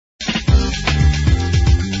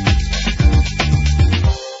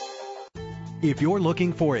If you're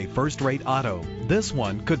looking for a first-rate auto, this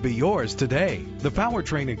one could be yours today. The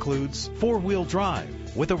powertrain includes four-wheel drive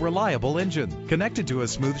with a reliable engine connected to a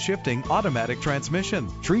smooth shifting automatic transmission.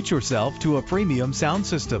 Treat yourself to a premium sound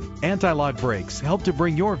system. Anti-lock brakes help to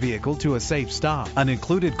bring your vehicle to a safe stop. An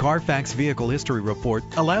included Carfax vehicle history report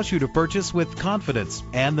allows you to purchase with confidence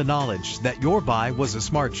and the knowledge that your buy was a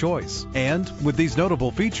smart choice. And with these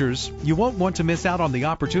notable features, you won't want to miss out on the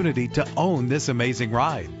opportunity to own this amazing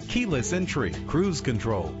ride. Keyless entry, cruise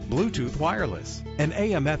control, Bluetooth wireless, an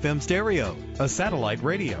AM/FM stereo, a satellite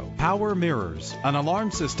radio, power mirrors, an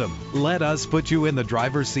alarm system. Let us put you in the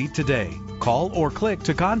driver's seat today. Call or click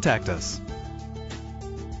to contact us.